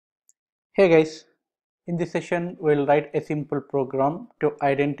Hey guys, in this session we'll write a simple program to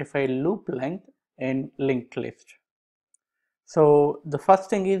identify loop length in linked list. So the first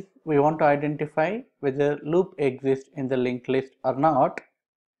thing is we want to identify whether loop exists in the linked list or not.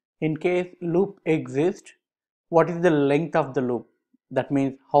 In case loop exists, what is the length of the loop? That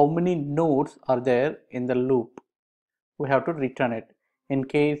means how many nodes are there in the loop. We have to return it. In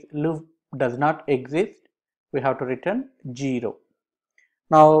case loop does not exist, we have to return 0.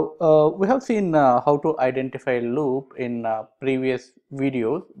 Now, we have seen how to identify loop in previous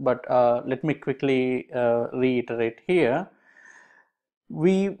videos, but let me quickly reiterate here.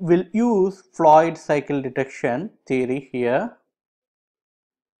 We will use Floyd cycle detection theory here.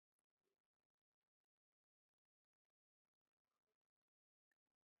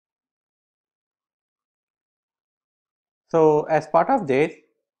 So, as part of this,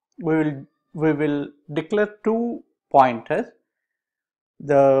 we will declare two pointers.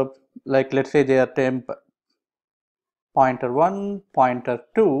 The let's say they are temp pointer 1, pointer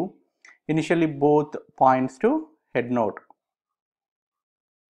 2. Initially, both points to head node.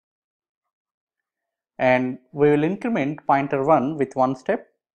 And we will increment pointer 1 with one step.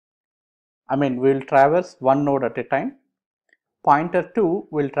 We will traverse one node at a time. Pointer 2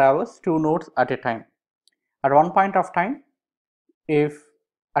 will traverse two nodes at a time. At one point of time, if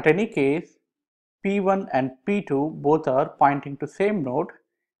at any case P1 and P2 both are pointing to same node,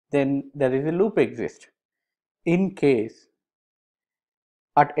 then there is a loop exist. In case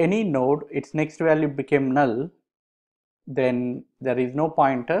at any node its next value became null, then there is no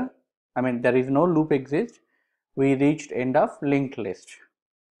pointer, there is no loop exist. We reached end of linked list.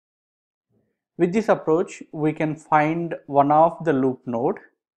 With this approach, we can find one of the loop node.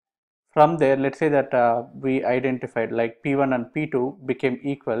 From there, let's say that we identified like P1 and P2 became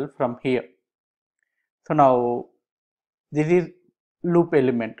equal from here. So now this is loop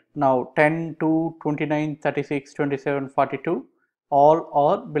element. Now 10, 2, 29, 36, 27, 42 all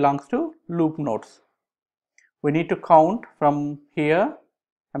are belongs to loop nodes. We need to count from here,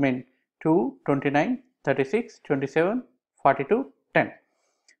 2, 29, 36, 27, 42, 10.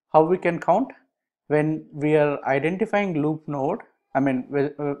 How we can count? When we are identifying loop node,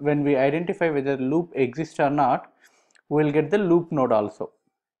 when we identify whether loop exists or not, we will get the loop node also.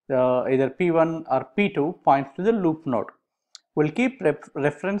 Either P1 or P2 points to the loop node. We will keep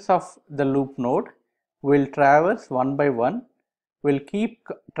reference of the loop node. We will traverse one by one. We will keep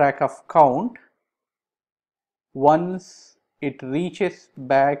track of count. Once it reaches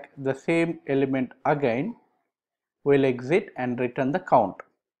back the same element again, we will exit and return the count.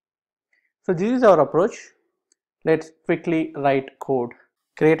 So this is our approach. Let's quickly write code.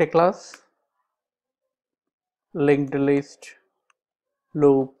 Create a class, linked list,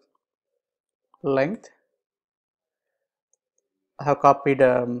 loop, length. I have copied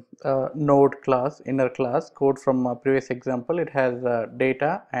node class, inner class code from a previous example. It has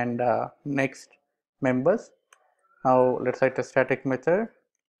data and next members. Now let's write a static method,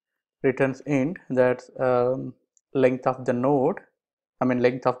 returns int, that's length of the node,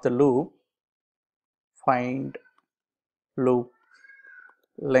 length of the loop, find loop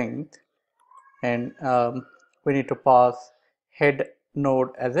length, and we need to pass head node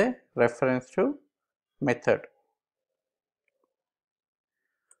as a reference to method.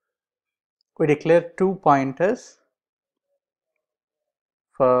 We declare two pointers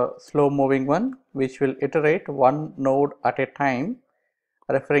for slow moving one, which will iterate one node at a time,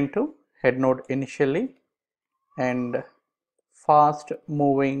 referring to head node initially, and fast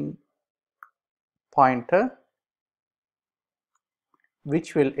moving pointer,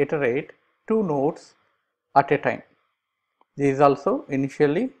 which will iterate two nodes at a time. This is also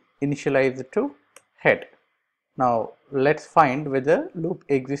initialized to head. Now let's find whether loop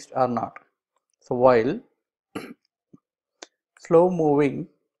exists or not. So while slow moving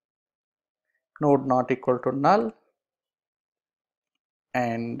node not equal to null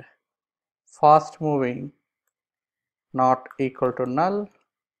and fast moving not equal to null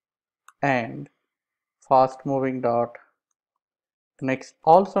and fast moving dot next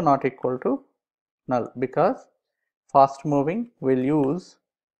also not equal to null, because fast moving will use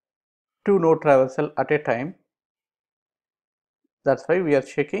two node traversal at a time. That's why we are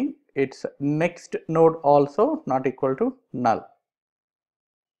checking its next node also not equal to null.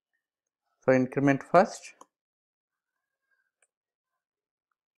 So increment first,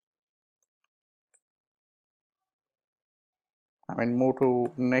 move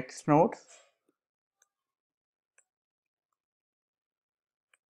to next node.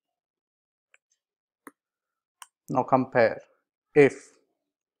 Now compare. If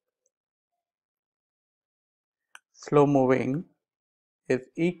slow moving is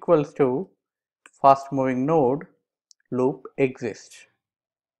equals to fast moving node loop exists.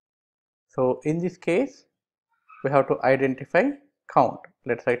 So in this case, we have to identify count.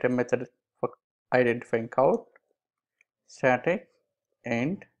 Let's write a method for identifying count. Static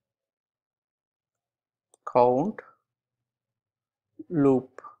and count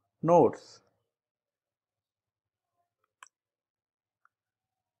loop nodes.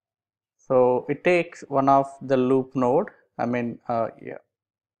 So it takes one of the loop node,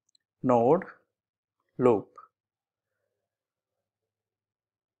 node loop.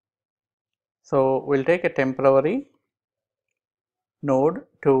 So we'll take a temporary node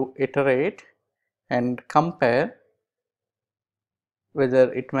to iterate and compare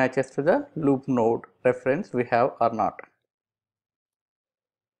whether it matches to the loop node reference we have or not.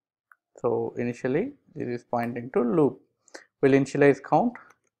 So initially this is pointing to loop. We'll initialize count.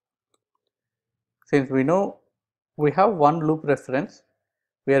 Since we know we have one loop reference,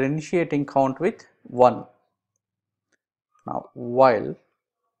 we are initiating count with 1. Now while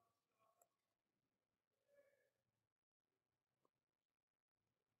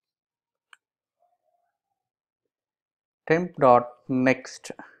temp dot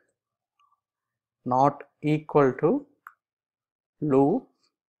next not equal to loop,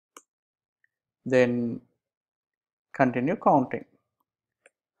 then continue counting.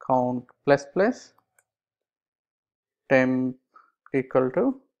 Count plus plus temp equal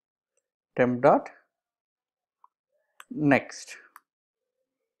to temp dot next.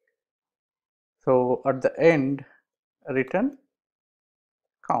 So at the end, return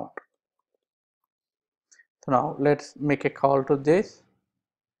count. So now let's make a call to this.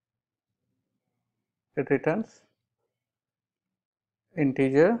 It returns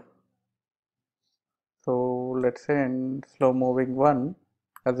integer. So let's say in slow moving 1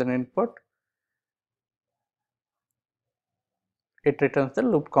 as an input. It returns the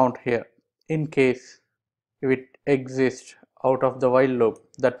loop count here. In case if it exists out of the while loop,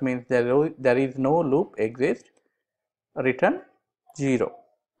 that means there is no loop exists, return 0.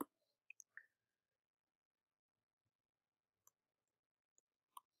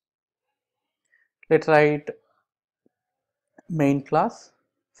 Let's write main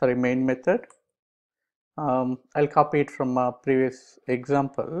method. I'll copy it from a previous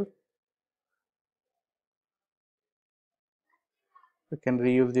example. We can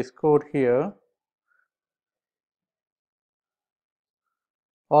reuse this code here.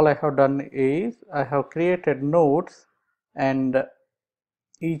 All I have done is I have created nodes and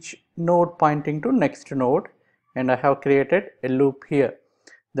each node pointing to next node, and I have created a loop here.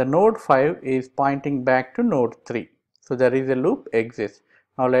 The node 5 is pointing back to node 3. So there is a loop exists.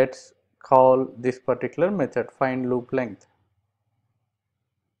 Now let's call this particular method find loop length.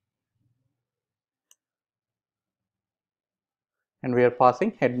 And we are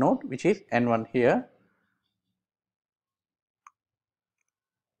passing head node which is n1 here.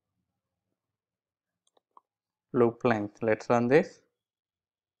 Loop length. Let's run this.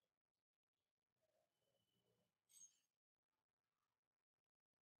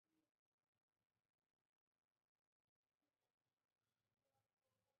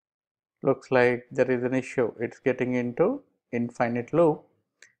 Looks like there is an issue. It's getting into infinite loop.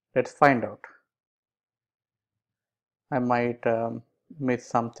 Let's find out. I might miss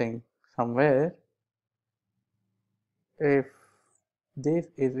something somewhere. If this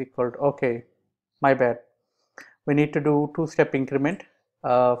is equal to, okay, my bad. We need to do two-step increment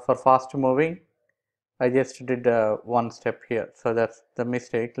for fast moving. I just did one step here, so that's the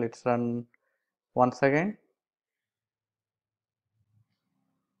mistake. Let's run once again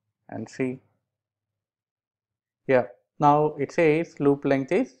and see. Yeah, now it says loop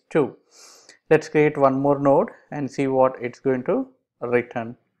length is 2. Let's create one more node and see what it's going to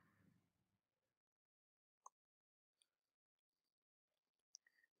return.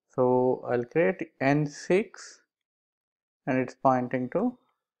 So I'll create n6 and it's pointing to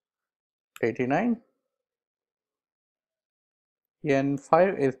 89.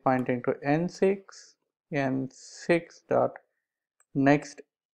 n5 is pointing to n6. n6 dot next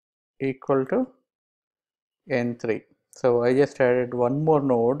equal to n3. So I just added one more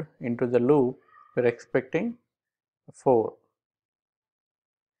node into the loop. We're expecting 4.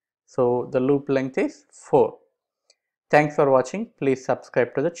 So the loop length is 4. Thanks for watching. Please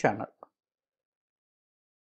subscribe to the channel.